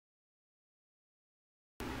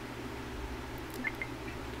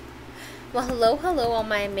Well, hello, all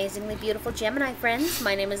my amazingly beautiful Gemini friends.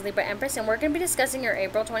 My name is Libra Empress, and we're going to be discussing your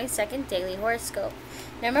April 22nd daily horoscope.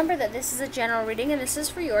 Now, remember that this is a general reading, and this is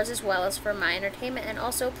for yours as well as for my entertainment. And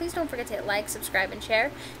also, please don't forget to hit like, subscribe, and share.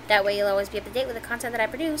 That way, you'll always be up to date with the content that I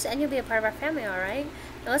produce, and you'll be a part of our family, alright?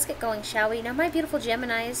 Now, let's get going, shall we? Now, my beautiful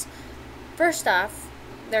Geminis, first off,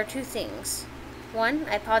 there are two things. One,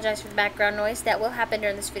 I apologize for the background noise. That will happen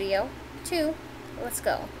during this video. Two, let's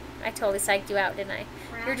go. I totally psyched you out, didn't I?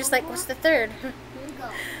 You're just like, what's the third?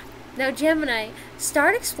 Now, Gemini,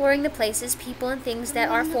 start exploring the places, people, and things that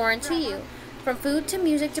are foreign to you. From food to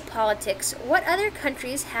music to politics, what other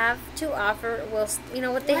countries have to offer will,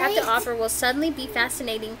 what they have to offer will suddenly be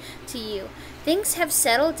fascinating to you. Things have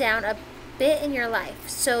settled down a bit in your life,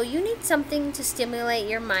 so you need something to stimulate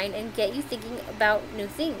your mind and get you thinking about new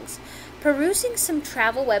things. Perusing some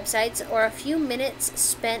travel websites or a few minutes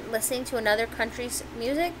spent listening to another country's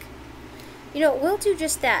music, will do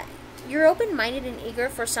just that. You're open-minded and eager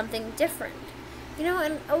for something different.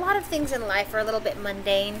 And a lot of things in life are a little bit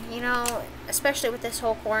mundane, especially with this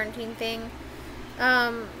whole quarantine thing.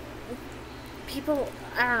 People,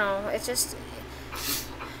 I don't know,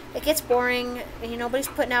 it gets boring, nobody's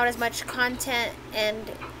putting out as much content,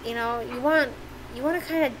 and, you want to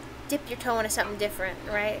kind of dip your toe into something different,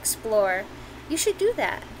 right? Explore. You should do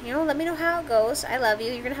that. Let me know how it goes. I love you.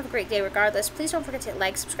 You're going to have a great day regardless. Please don't forget to hit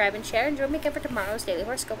like, subscribe, and share, and join me again for tomorrow's daily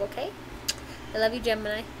horoscope, okay? I love you,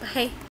 Gemini. Bye.